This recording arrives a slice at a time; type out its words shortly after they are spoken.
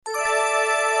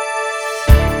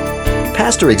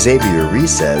Pastor Xavier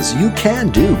Reese says you can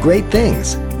do great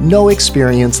things. No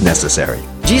experience necessary.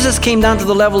 Jesus came down to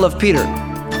the level of Peter.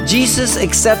 Jesus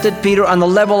accepted Peter on the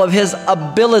level of his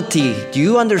ability. Do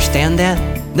you understand that?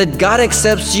 That God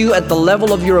accepts you at the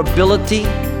level of your ability.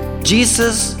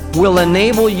 Jesus will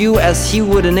enable you as he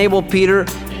would enable Peter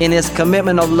in his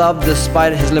commitment of love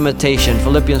despite his limitation.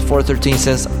 Philippians 4:13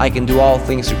 says, I can do all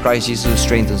things through Christ Jesus who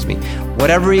strengthens me.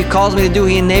 Whatever he calls me to do,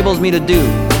 he enables me to do.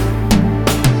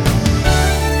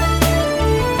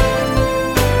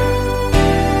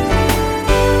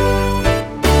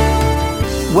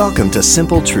 Welcome to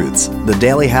Simple Truths, the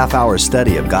daily half-hour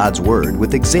study of God's Word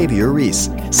with Xavier Reese,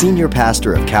 Senior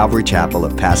Pastor of Calvary Chapel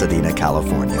of Pasadena,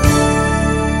 California.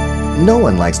 No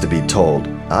one likes to be told,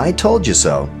 I told you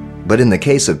so. But in the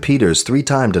case of Peter's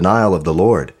 3-time denial of the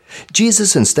Lord,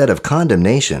 Jesus, instead of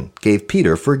condemnation, gave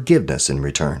Peter forgiveness in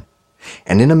return.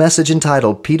 And in a message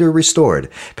entitled Peter Restored,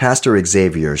 Pastor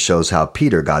Xavier shows how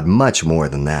Peter got much more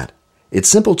than that. It's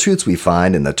simple truths we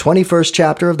find in the 21st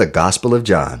chapter of the Gospel of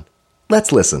John.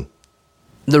 Let's listen.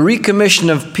 The recommission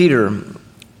of Peter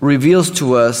reveals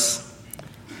to us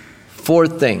 4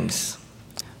 things.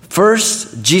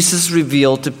 First, Jesus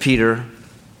revealed to Peter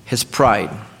his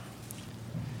pride.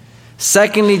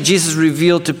 Secondly, Jesus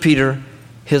revealed to Peter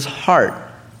his heart.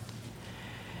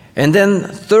 And then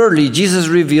thirdly, Jesus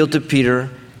revealed to Peter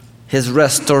his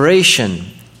restoration.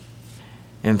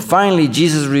 And finally,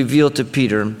 Jesus revealed to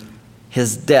Peter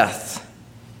his death.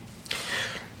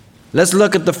 Let's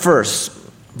look at the first.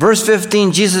 Verse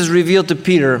 15, Jesus revealed to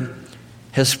Peter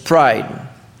his pride.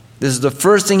 This is the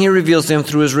first thing he reveals to him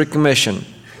through his recommission.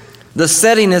 The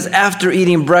setting is after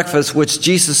eating breakfast, which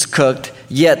Jesus cooked,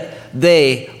 yet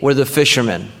they were the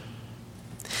fishermen.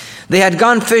 They had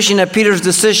gone fishing at Peter's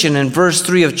decision in verse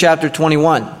 3 of chapter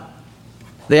 21.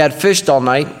 They had fished all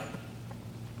night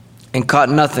and caught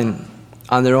nothing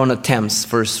on their own attempts.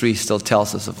 Verse 3 still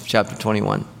tells us of chapter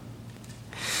 21.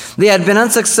 They had been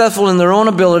unsuccessful in their own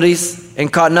abilities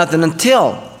and caught nothing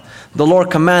until the Lord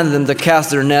commanded them to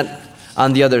cast their net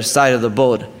on the other side of the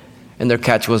boat, and their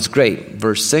catch was great.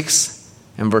 Verse 6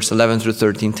 and verse 11 through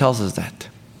 13 tells us that.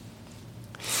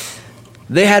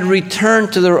 They had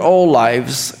returned to their old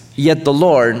lives, yet the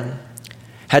Lord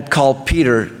had called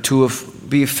Peter to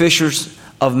be fishers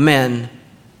of men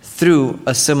through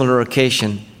a similar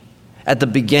occasion at the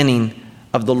beginning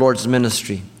of the Lord's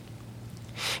ministry.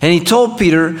 And he told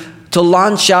Peter to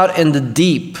launch out in the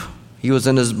deep. He was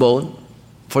in his boat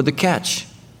for the catch.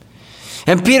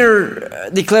 And Peter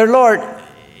declared, Lord,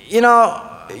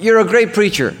 you're a great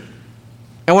preacher.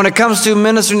 And when it comes to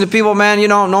ministering to people, man,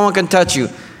 no one can touch you.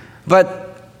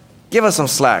 But give us some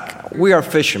slack. We are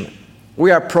fishermen. We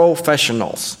are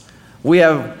professionals. We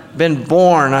have been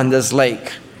born on this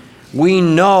lake. We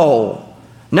know.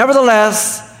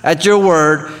 Nevertheless, at your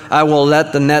word, I will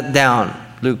let the net down.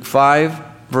 Luke 5,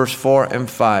 verse 4 and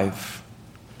 5.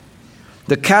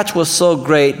 The catch was so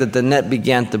great that the net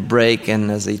began to break, and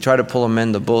as they tried to pull them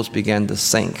in, the boats began to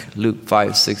sink. Luke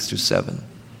 5, 6 through 7.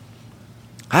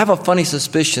 I have a funny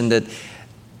suspicion that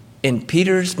in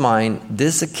Peter's mind,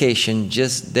 this occasion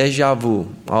just deja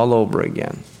vu all over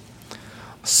again.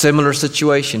 Similar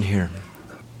situation here.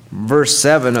 Verse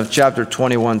 7 of chapter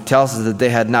 21 tells us that they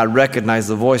had not recognized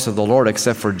the voice of the Lord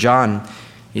except for John.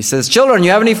 He says, children,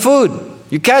 you have any food?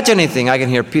 You catch anything? I can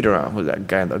hear Peter. Who's that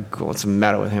guy? What's the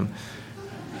matter with him?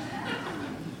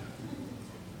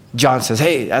 John says,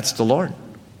 hey, that's the Lord.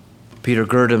 Peter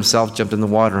girded himself, jumped in the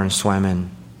water, and swam in.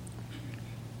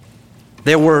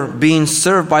 They were being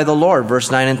served by the Lord. Verse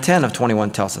 9 and 10 of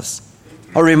 21 tells us.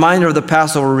 A reminder of the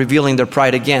Passover revealing their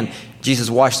pride again. Jesus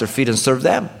washed their feet and served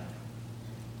them.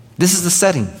 This is the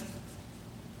setting.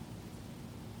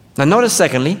 Now notice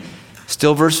secondly,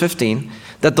 still verse 15,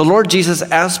 that the Lord Jesus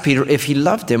asked Peter if he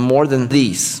loved him more than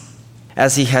these,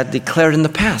 as he had declared in the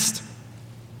past.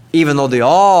 Even though they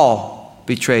all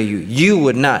betray you, you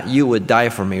would not, you would die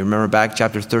for me. Remember back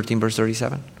chapter 13, verse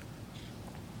 37?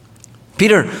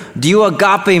 Peter, do you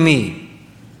agape me?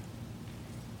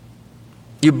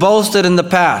 You boasted in the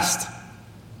past.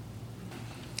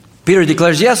 Peter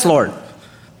declares, yes, Lord.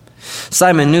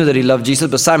 Simon knew that he loved Jesus,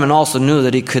 but Simon also knew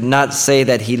that he could not say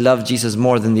that he loved Jesus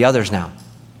more than the others now.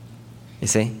 You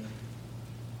see?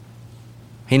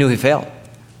 He knew he failed.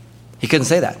 He couldn't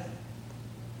say that.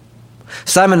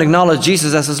 Simon acknowledged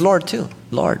Jesus as his Lord too.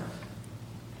 Lord.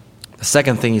 The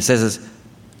second thing he says is,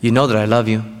 you know that I love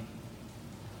you.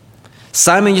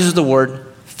 Simon uses the word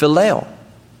phileo.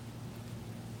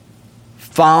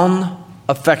 Fond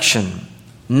affection.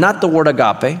 Not the word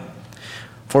agape.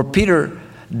 For Peter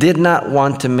did not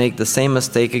want to make the same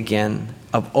mistake again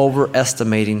of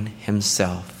overestimating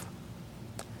himself.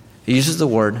 He uses the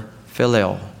word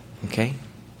phileo, okay?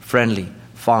 Friendly,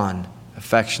 fond,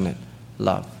 affectionate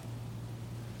love.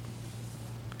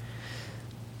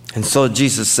 And so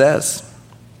Jesus says,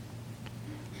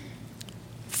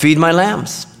 feed my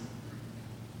lambs.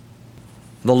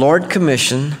 The Lord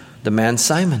commissioned the man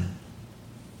Simon.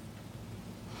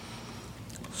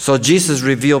 So Jesus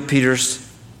revealed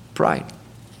Peter's pride.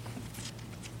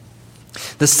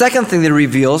 The second thing that it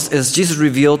reveals is Jesus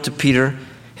revealed to Peter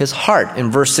his heart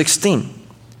in verse 16.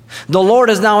 The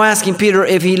Lord is now asking Peter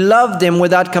if he loved him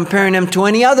without comparing him to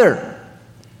any other.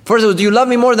 First it was, do you love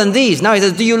me more than these? Now he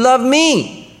says, do you love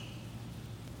me?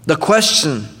 The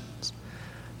questions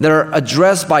that are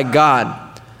addressed by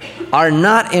God are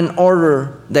not in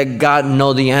order that God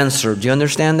know the answer. Do you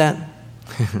understand that?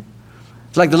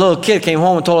 It's like the little kid came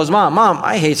home and told his mom, Mom,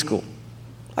 I hate school.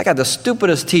 I got the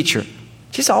stupidest teacher.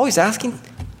 She's always asking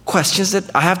questions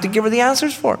that I have to give her the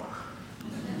answers for.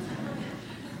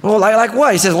 Well, like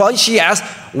what? He says, well, she asked,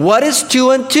 what is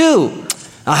 2 and 2?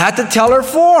 I had to tell her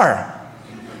 4.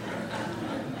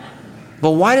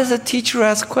 But why does the teacher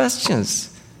ask questions?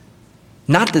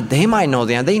 Not that they might know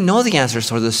the answer. They know the answer.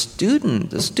 So the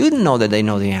student know that they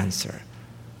know the answer.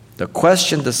 The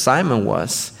question to Simon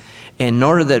was, in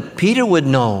order that Peter would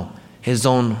know his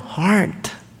own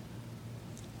heart.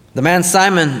 The man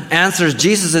Simon answers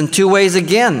Jesus in 2 ways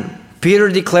again. Peter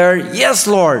declared, yes,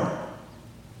 Lord.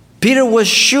 Peter was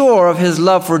sure of his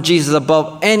love for Jesus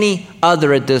above any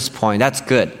other at this point. That's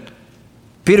good.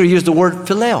 Peter used the word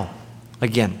phileo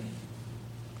again.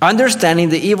 Understanding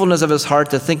the evilness of his heart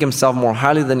to think himself more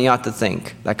highly than he ought to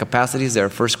think. That capacity is there,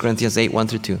 1 Corinthians 8,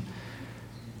 1-2.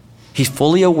 He's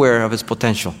fully aware of his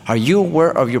potential. Are you aware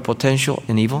of your potential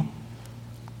in evil?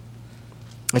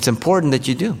 It's important that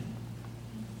you do.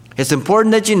 It's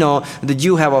important that you know that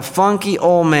you have a funky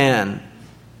old man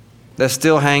that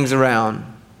still hangs around.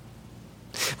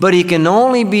 But he can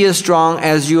only be as strong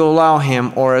as you allow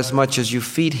him or as much as you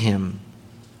feed him.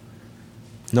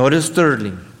 Notice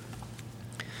thirdly,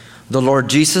 the Lord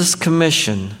Jesus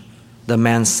commissioned the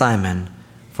man Simon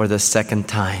for the second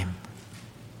time.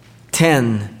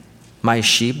 10 my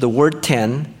sheep. The word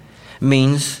 10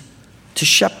 means to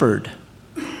shepherd.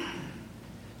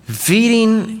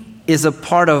 Feeding is a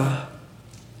part of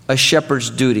a shepherd's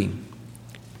duty.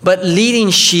 But leading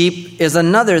sheep is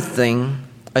another thing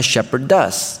a shepherd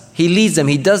does. He leads them.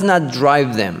 He does not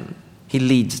drive them. He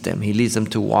leads them. He leads them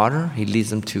to water. He leads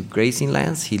them to grazing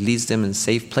lands. He leads them in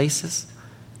safe places.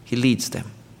 He leads them.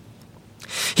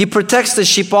 He protects the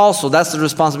sheep also. That's the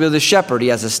responsibility of the shepherd. He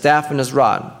has his staff and his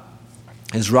rod.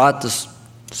 His rod to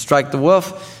strike the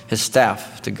wolf, his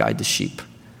staff to guide the sheep.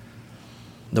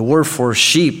 The word for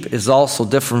sheep is also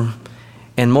different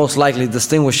and most likely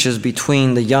distinguishes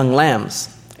between the young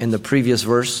lambs in the previous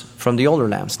verse from the older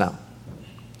lambs now.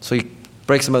 So he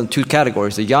breaks them into 2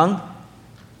 categories, the young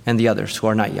and the others who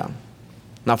are not young.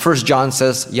 Now 1 John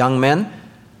says young men,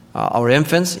 or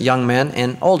infants, young men,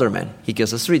 and older men. He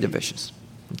gives us 3 divisions.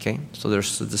 Okay, so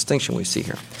there's a distinction we see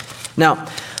here. Now,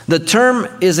 the term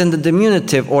is in the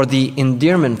diminutive or the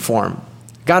endearment form.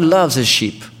 God loves his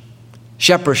sheep.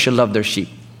 Shepherds should love their sheep.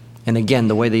 And again,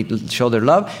 the way they show their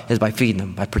love is by feeding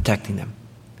them, by protecting them.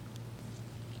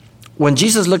 When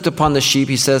Jesus looked upon the sheep,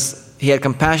 he says he had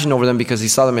compassion over them because he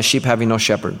saw them as sheep having no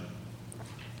shepherd.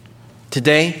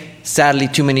 Today, sadly,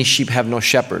 too many sheep have no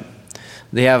shepherd.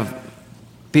 They have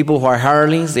people who are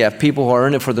hirelings. They have people who are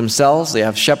in it for themselves. They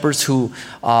have shepherds who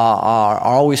are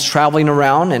always traveling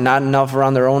around and not enough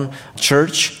around their own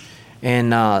church.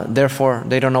 And therefore,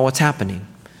 they don't know what's happening.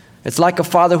 It's like a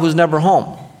father who's never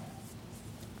home.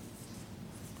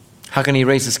 How can he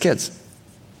raise his kids?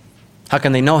 How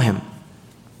can they know him?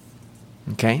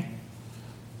 Okay?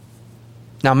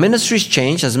 Now, ministries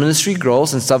change as ministry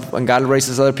grows and stuff, and God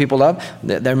raises other people up.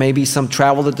 There may be some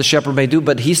travel that the shepherd may do,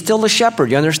 but he's still a shepherd.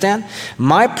 You understand?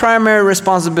 My primary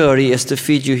responsibility is to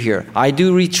feed you here. I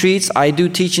do retreats, I do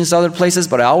teachings other places,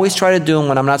 but I always try to do them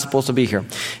when I'm not supposed to be here.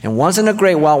 And once in a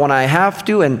great while, when I have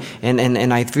to, and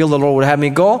I feel the Lord would have me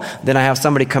go, then I have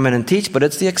somebody come in and teach. But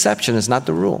it's the exception; it's not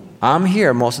the rule. I'm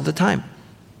here most of the time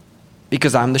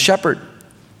because I'm the shepherd.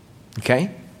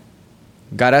 Okay.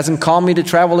 God hasn't called me to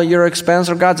travel at your expense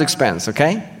or God's expense,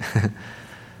 okay?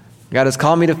 God has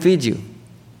called me to feed you.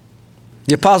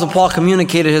 The Apostle Paul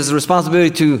communicated his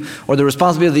responsibility to, or the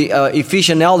responsibility of the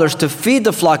Ephesian elders to feed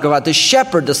the flock of God, to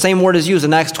shepherd. The same word is used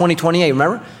in Acts 20:28,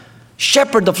 remember?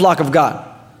 Shepherd the flock of God.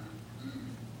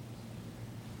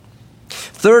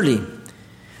 Thirdly,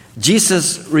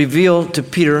 Jesus revealed to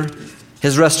Peter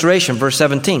his restoration, verse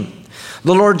 17.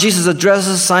 The Lord Jesus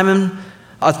addresses Simon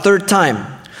a third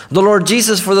time. The Lord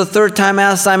Jesus for the third time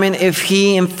asked Simon if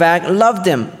he in fact loved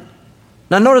him.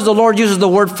 Now notice the Lord uses the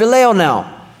word phileo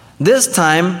now. This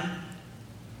time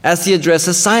as he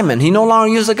addresses Simon. He no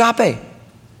longer uses agape.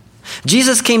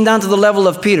 Jesus came down to the level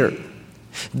of Peter.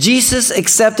 Jesus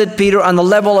accepted Peter on the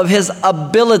level of his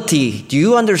ability. Do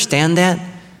you understand that?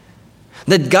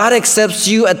 That God accepts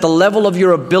you at the level of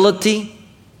your ability,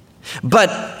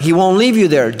 but he won't leave you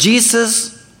there.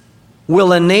 Jesus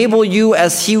will enable you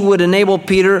as he would enable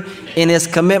Peter in his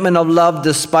commitment of love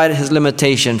despite his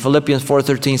limitation. Philippians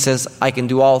 4:13 says, I can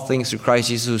do all things through Christ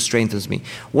Jesus who strengthens me.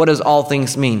 What does all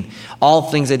things mean? All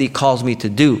things that he calls me to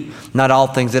do, not all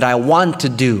things that I want to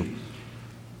do.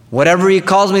 Whatever he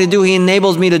calls me to do, he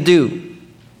enables me to do.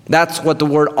 That's what the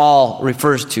word all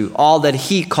refers to. All that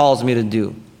he calls me to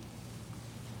do.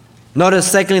 Notice,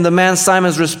 secondly, the man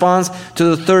Simon's response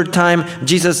to the third time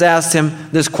Jesus asked him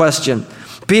this question.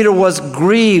 Peter was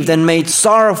grieved and made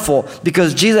sorrowful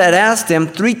because Jesus had asked him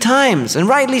 3 times, and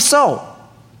rightly so.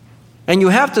 And you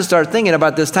have to start thinking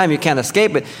about this time. You can't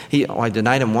escape it. I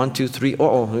denied him 1, 2, 3.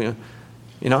 You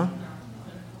know?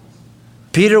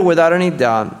 Peter, without any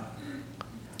doubt,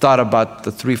 thought about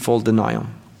the threefold denial.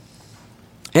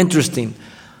 Interesting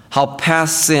how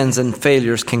past sins and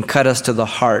failures can cut us to the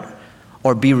heart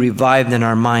or be revived in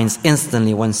our minds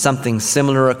instantly when something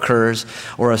similar occurs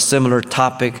or a similar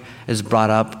topic is brought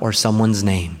up or someone's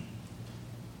name.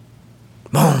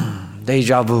 Boom,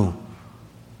 deja vu.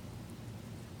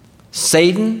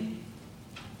 Satan,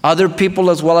 other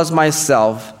people as well as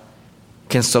myself,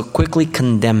 can so quickly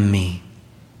condemn me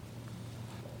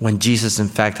when Jesus in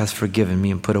fact has forgiven me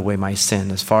and put away my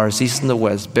sin as far as east and the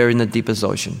west, buried in the deepest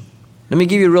ocean. Let me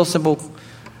give you a real simple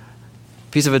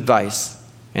piece of advice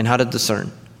and how to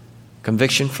discern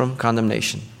conviction from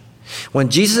condemnation. When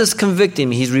Jesus is convicting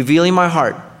me, he's revealing my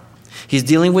heart. He's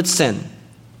dealing with sin.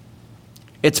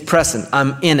 It's present.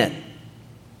 I'm in it.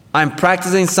 I'm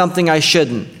practicing something I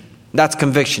shouldn't. That's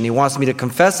conviction. He wants me to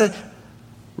confess it,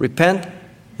 repent,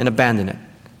 and abandon it.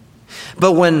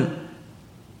 But when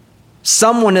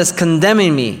someone is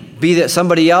condemning me, be that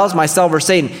somebody else, myself, or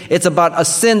Satan, it's about a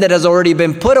sin that has already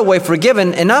been put away,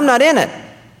 forgiven, and I'm not in it.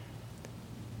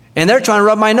 And they're trying to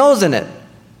rub my nose in it.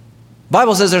 The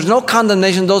Bible says there's no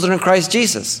condemnation to those that are in Christ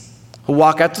Jesus, who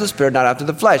walk after the Spirit, not after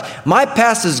the flesh. My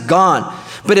past is gone.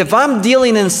 But if I'm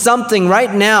dealing in something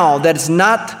right now that's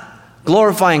not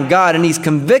glorifying God and he's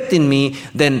convicting me,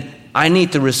 then I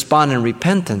need to respond in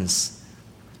repentance.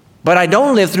 But I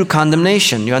don't live through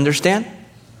condemnation. You understand?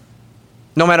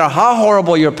 No matter how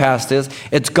horrible your past is,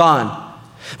 it's gone.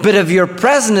 But if your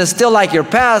present is still like your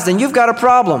past, then you've got a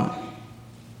problem.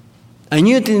 And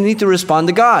you need to respond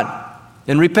to God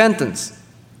in repentance.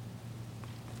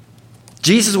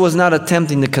 Jesus was not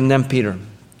attempting to condemn Peter,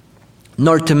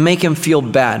 nor to make him feel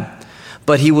bad,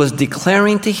 but he was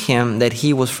declaring to him that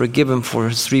he was forgiven for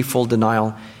his threefold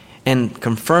denial and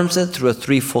confirms it through a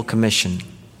threefold commission.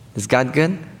 Is God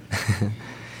good?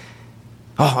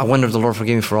 Oh, I wonder if the Lord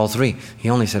forgave me for all 3. He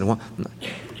only said 1.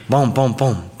 Boom, boom,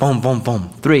 boom, boom, boom, boom.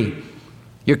 3.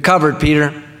 You're covered,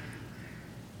 Peter.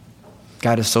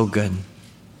 God is so good.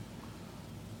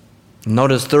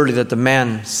 Notice thirdly that the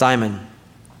man, Simon,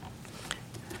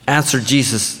 answered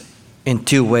Jesus in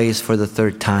 2 ways for the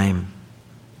third time.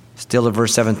 Still in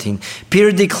verse 17.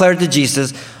 Peter declared to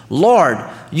Jesus, Lord,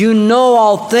 you know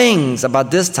all things. About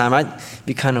this time, I'd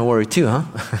be kind of worried too, huh?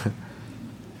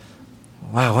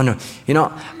 Wow, I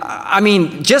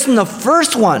wonder, just in the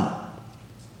first one,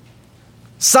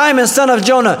 Simon, son of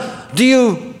Jonah, do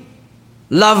you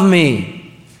love me?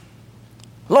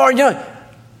 Lord,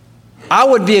 I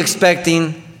would be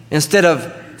expecting, instead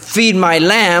of feed my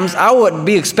lambs, I would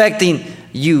be expecting,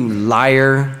 you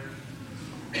liar,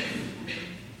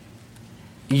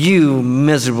 you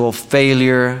miserable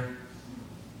failure.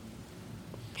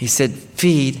 He said,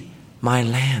 feed my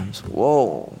lambs.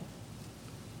 Whoa.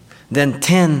 Then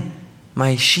tend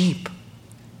my sheep.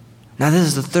 Now this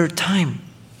is the third time.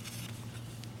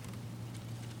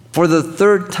 For the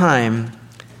third time,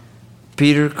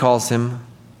 Peter calls him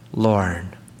Lord,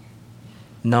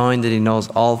 knowing that he knows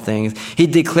all things. He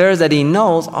declares that he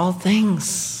knows all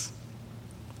things.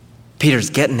 Peter's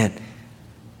getting it.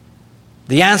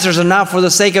 The answers are not for the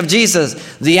sake of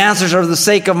Jesus. The answers are for the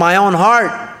sake of my own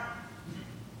heart,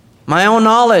 my own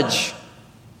knowledge.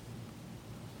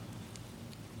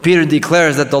 Peter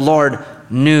declares that the Lord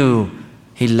knew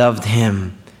he loved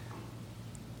him.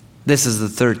 This is the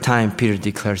third time Peter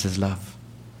declares his love.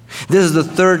 This is the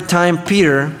third time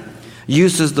Peter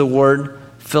uses the word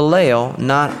phileo,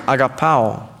 not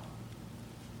agapao.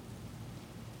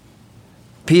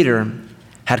 Peter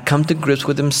had come to grips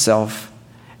with himself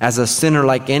as a sinner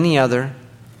like any other,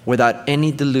 without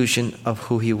any delusion of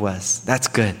who he was. That's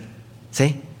good.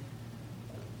 See?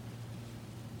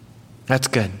 That's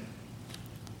good.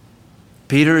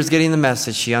 Peter is getting the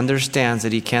message. He understands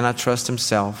that he cannot trust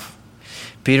himself.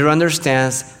 Peter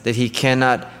understands that he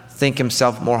cannot think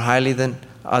himself more highly than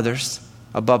others,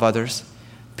 above others.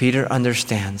 Peter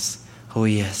understands who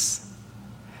he is.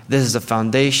 This is a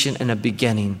foundation and a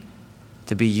beginning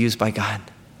to be used by God.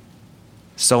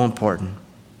 So important.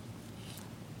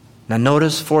 Now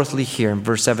notice fourthly here in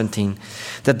verse 17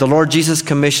 that the Lord Jesus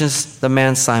commissions the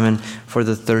man Simon for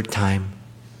the third time.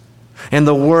 And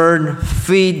the word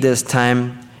feed this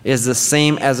time is the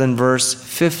same as in verse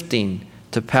 15,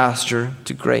 to pasture,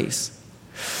 to grace.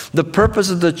 The purpose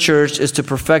of the church is to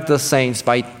perfect the saints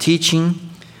by teaching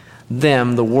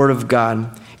them the word of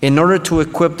God in order to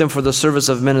equip them for the service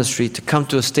of ministry to come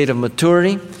to a state of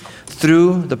maturity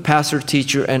through the pastor,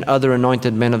 teacher, and other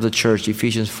anointed men of the church,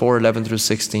 Ephesians 4:11 through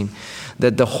 16,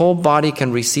 that the whole body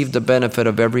can receive the benefit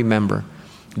of every member.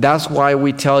 That's why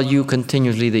we tell you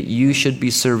continuously that you should be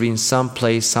serving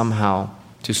someplace, somehow,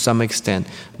 to some extent.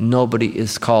 Nobody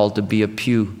is called to be a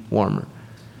pew warmer.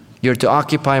 You're to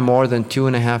occupy more than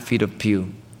 2.5 feet of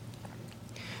pew.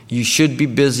 You should be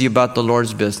busy about the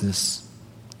Lord's business.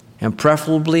 And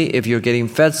preferably, if you're getting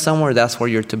fed somewhere, that's where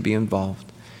you're to be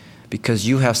involved, because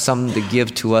you have something to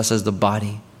give to us as the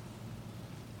body.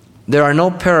 There are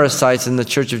no parasites in the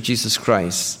Church of Jesus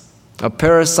Christ. A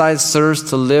parasite serves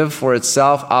to live for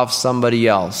itself off somebody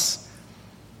else.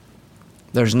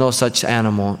 There's no such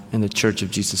animal in the Church of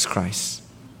Jesus Christ.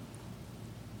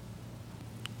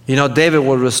 You know, David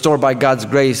was restored by God's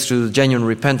grace through genuine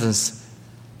repentance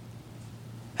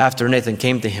after Nathan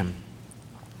came to him.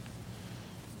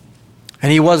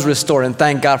 And he was restored, and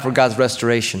thank God for God's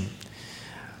restoration.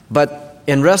 But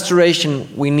in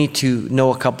restoration, we need to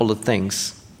know a couple of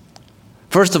things.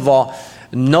 First of all,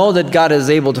 know that God is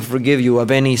able to forgive you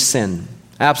of any sin.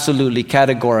 Absolutely,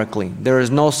 categorically. There is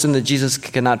no sin that Jesus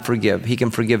cannot forgive. He can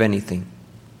forgive anything.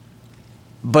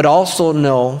 But also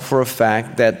know for a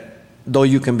fact that though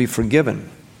you can be forgiven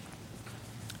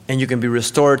and you can be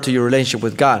restored to your relationship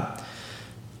with God,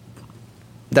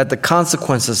 that the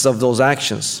consequences of those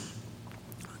actions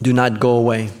do not go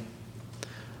away.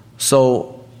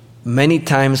 So many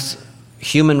times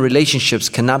human relationships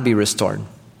cannot be restored.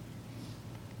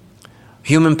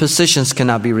 Human positions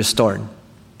cannot be restored.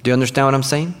 Do you understand what I'm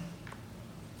saying?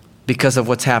 Because of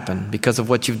what's happened, because of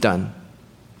what you've done,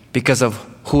 because of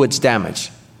who it's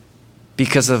damaged,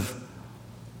 because of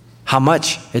how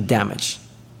much it damaged.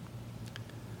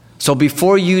 So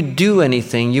before you do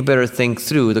anything, you better think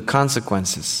through the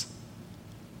consequences.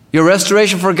 Your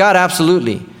restoration for God,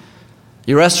 absolutely.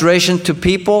 Your restoration to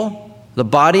people, the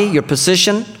body, your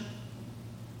position,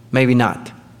 maybe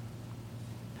not.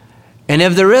 And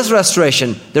if there is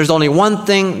restoration, there's only one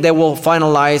thing that will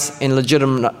finalize and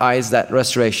legitimize that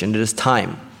restoration. It is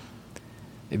time.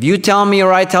 If you tell me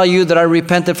or I tell you that I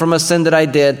repented from a sin that I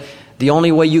did, the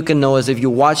only way you can know is if you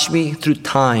watch me through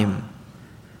time.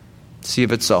 See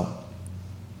if it's so.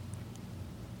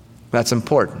 That's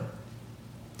important.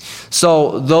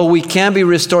 So, though we can be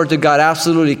restored to God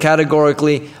absolutely,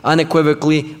 categorically,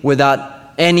 unequivocally,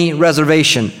 without any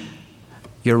reservation,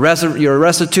 your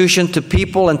restitution to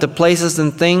people and to places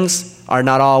and things are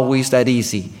not always that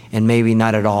easy, and maybe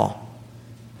not at all.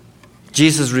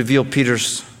 Jesus revealed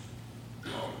Peter's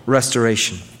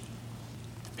restoration.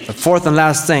 The fourth and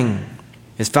last thing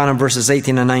is found in verses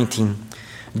 18 and 19.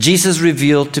 Jesus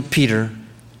revealed to Peter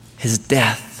his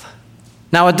death.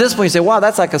 Now at this point you say, wow,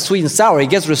 that's like a sweet and sour. He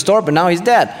gets restored, but now he's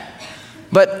dead.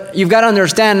 But you've got to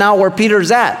understand now where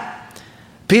Peter's at.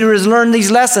 Peter has learned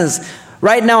these lessons.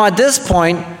 Right now at this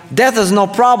point, death is no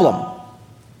problem,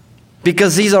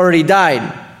 because he's already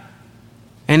died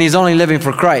and he's only living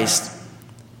for Christ.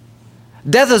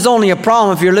 Death is only a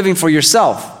problem if you're living for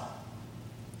yourself.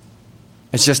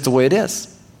 It's just the way it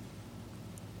is.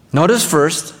 Notice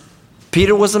first,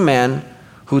 Peter was a man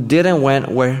who did and went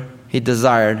where he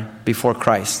desired before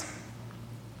Christ.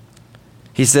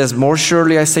 He says, more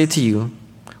surely I say to you,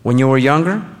 when you were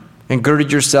younger, and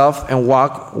girded yourself and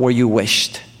walked where you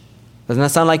wished. Doesn't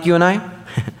that sound like you and I?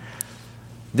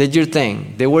 Did your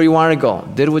thing, did where you wanted to go,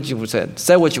 did what you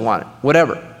said what you wanted,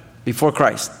 whatever, before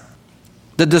Christ.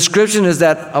 The description is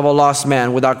that of a lost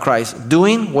man without Christ,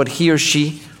 doing what he or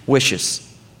she wishes.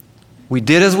 We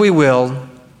did as we willed,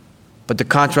 but the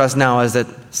contrast now is that,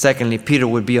 secondly, Peter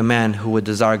would be a man who would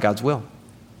desire God's will.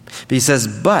 But he says,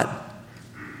 but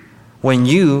when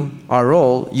you are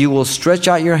old, you will stretch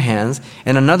out your hands,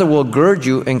 and another will gird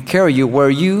you and carry you where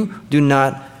you do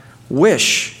not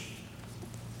wish.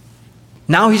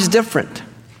 Now he's different.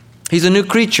 He's a new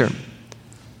creature.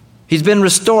 He's been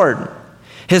restored.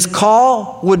 His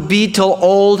call would be till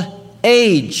old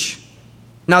age.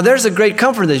 Now, there's a great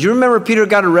comfort in this. You remember Peter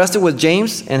got arrested with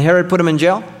James, and Herod put him in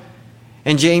jail?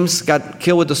 And James got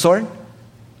killed with the sword?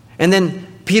 And then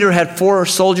Peter had 4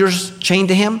 soldiers chained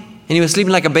to him, and he was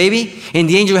sleeping like a baby, and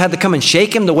the angel had to come and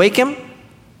shake him to wake him? You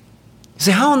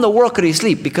say, how in the world could he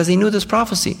sleep? Because he knew this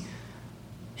prophecy.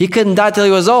 He couldn't die till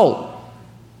he was old.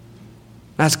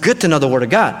 That's good to know the Word of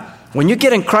God. When you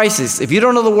get in crisis, if you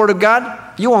don't know the Word of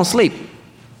God, you won't sleep.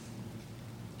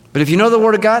 But if you know the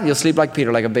Word of God, you'll sleep like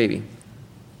Peter, like a baby.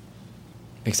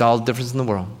 Makes all the difference in the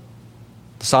world.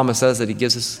 The psalmist says that he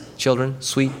gives his children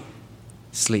sweet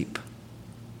sleep.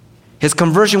 His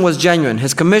conversion was genuine.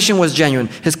 His commission was genuine.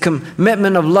 His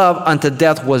commitment of love unto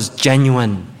death was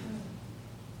genuine.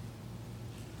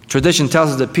 Tradition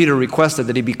tells us that Peter requested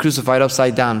that he be crucified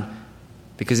upside down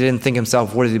because he didn't think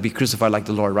himself worthy to be crucified like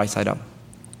the Lord, right side up.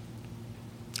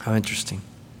 How interesting.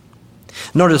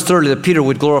 Notice thirdly that Peter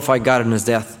would glorify God in his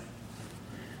death.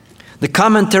 The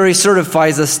commentary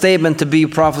certifies the statement to be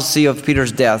prophecy of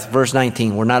Peter's death. Verse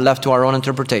 19, we're not left to our own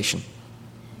interpretation.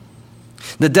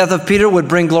 The death of Peter would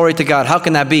bring glory to God. How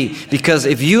can that be? Because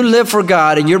if you live for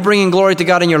God and you're bringing glory to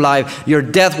God in your life, your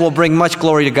death will bring much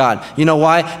glory to God. You know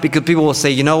why? Because people will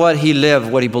say, you know what? He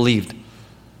lived what he believed.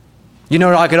 You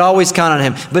know, I could always count on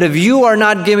him. But if you are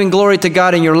not giving glory to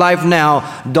God in your life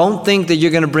now, don't think that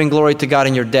you're going to bring glory to God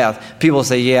in your death. People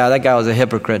say, yeah, that guy was a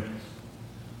hypocrite.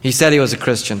 He said he was a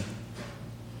Christian.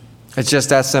 It's just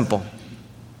that simple.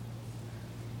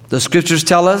 The scriptures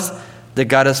tell us that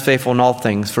God is faithful in all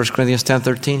things. 1 Corinthians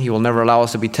 10:13, he will never allow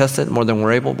us to be tested more than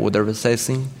we're able, but with every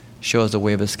testing, show us the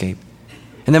way of escape.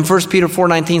 And then 1 Peter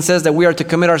 4:19 says that we are to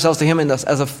commit ourselves to him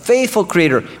as a faithful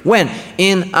creator. When?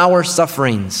 In our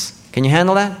sufferings. Can you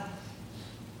handle that?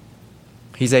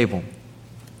 He's able,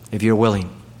 if you're willing,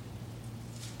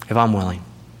 if I'm willing.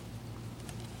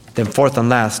 Then fourth and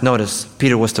last, notice,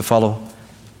 Peter was to follow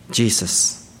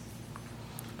Jesus.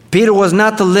 Peter was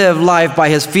not to live life by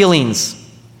his feelings.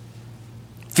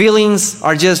 Feelings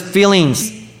are just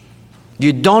feelings.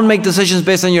 You don't make decisions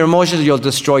based on your emotions, you'll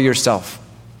destroy yourself.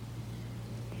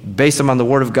 Based them on the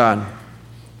Word of God.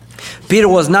 Peter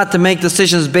was not to make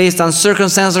decisions based on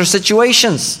circumstances or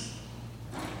situations,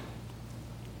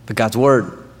 but God's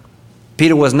Word.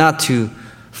 Peter was not to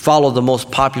follow the most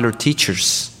popular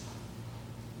teachers,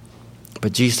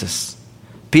 but Jesus.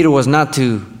 Peter was not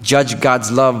to judge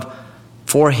God's love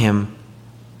for him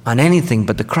on anything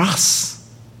but the cross.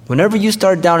 Whenever you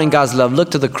start doubting God's love,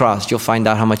 look to the cross. You'll find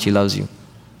out how much he loves you.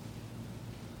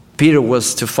 Peter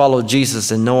was to follow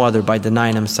Jesus and no other by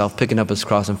denying himself, picking up his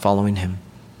cross and following him.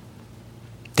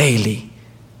 Daily.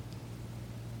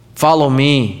 Follow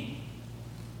me.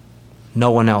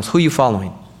 No one else. Who are you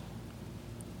following?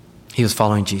 He was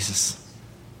following Jesus.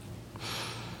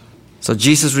 So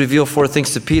Jesus revealed 4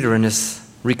 things to Peter in his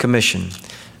recommission.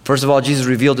 First of all, Jesus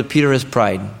revealed to Peter his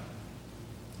pride.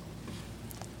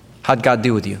 How'd God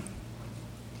do with you?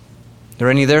 There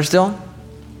any there still?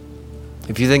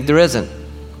 If you think there isn't,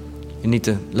 you need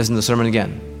to listen to the sermon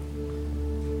again.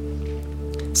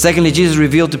 Secondly, Jesus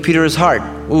revealed to Peter his heart.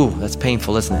 Ooh, that's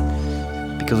painful, isn't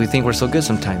it? Because we think we're so good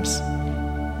sometimes,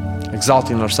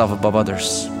 exalting ourselves above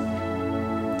others.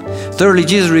 Thirdly,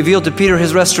 Jesus revealed to Peter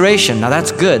his restoration. Now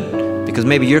that's good, because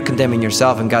maybe you're condemning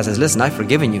yourself and God says, listen, I've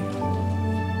forgiven you.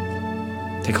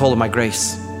 Take hold of my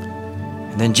grace.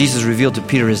 And then Jesus revealed to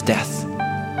Peter his death.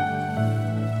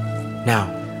 Now,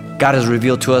 God has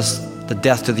revealed to us the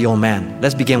death to the old man.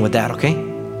 Let's begin with that, okay?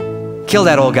 Kill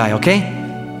that old guy, okay?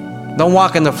 Don't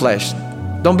walk in the flesh.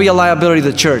 Don't be a liability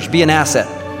to the church. Be an asset.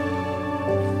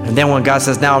 And then when God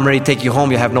says, now I'm ready to take you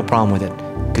home, you have no problem with it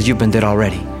because you've been dead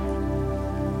already.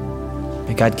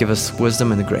 May God give us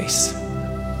wisdom and the grace.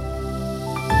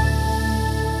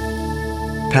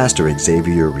 Pastor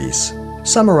Xavier Reese,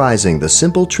 summarizing the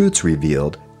simple truths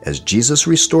revealed as Jesus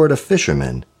restored a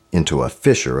fisherman into a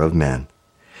fisher of men.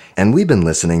 And we've been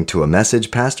listening to a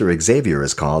message Pastor Xavier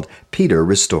has called Peter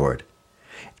Restored.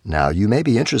 Now, you may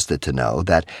be interested to know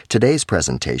that today's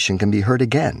presentation can be heard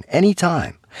again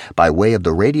anytime by way of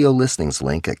the radio listings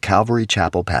link at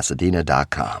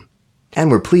calvarychapelpasadena.com. And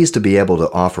we're pleased to be able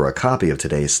to offer a copy of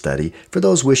today's study for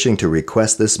those wishing to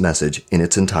request this message in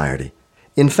its entirety.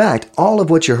 In fact, all of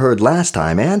what you heard last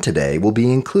time and today will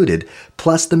be included,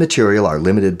 plus the material our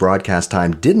limited broadcast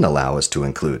time didn't allow us to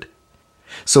include.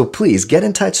 So please get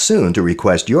in touch soon to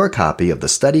request your copy of the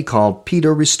study called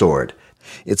Peter Restored.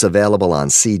 It's available on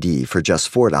CD for just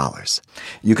 $4.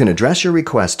 You can address your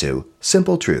request to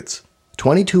Simple Truths,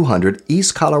 2200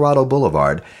 East Colorado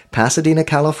Boulevard, Pasadena,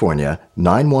 California,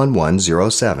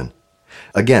 91107.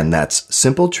 Again, that's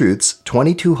Simple Truths,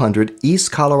 2200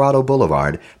 East Colorado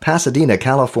Boulevard, Pasadena,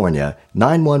 California,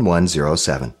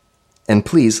 91107. And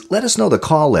please let us know the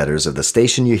call letters of the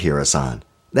station you hear us on.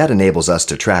 That enables us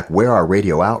to track where our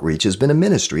radio outreach has been a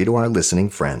ministry to our listening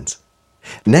friends.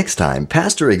 Next time,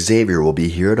 Pastor Xavier will be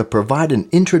here to provide an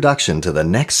introduction to the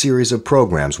next series of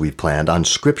programs we've planned on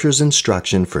Scripture's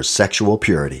instruction for sexual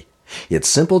purity. It's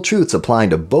simple truths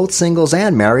applying to both singles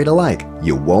and married alike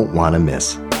you won't want to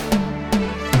miss.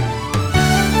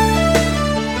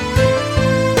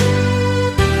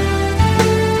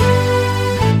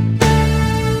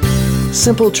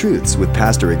 Simple Truths with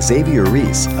Pastor Xavier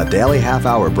Reese, a daily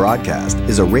half-hour broadcast,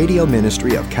 is a radio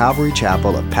ministry of Calvary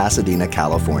Chapel of Pasadena,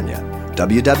 California.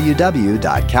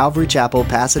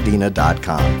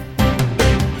 www.calvarychapelpasadena.com.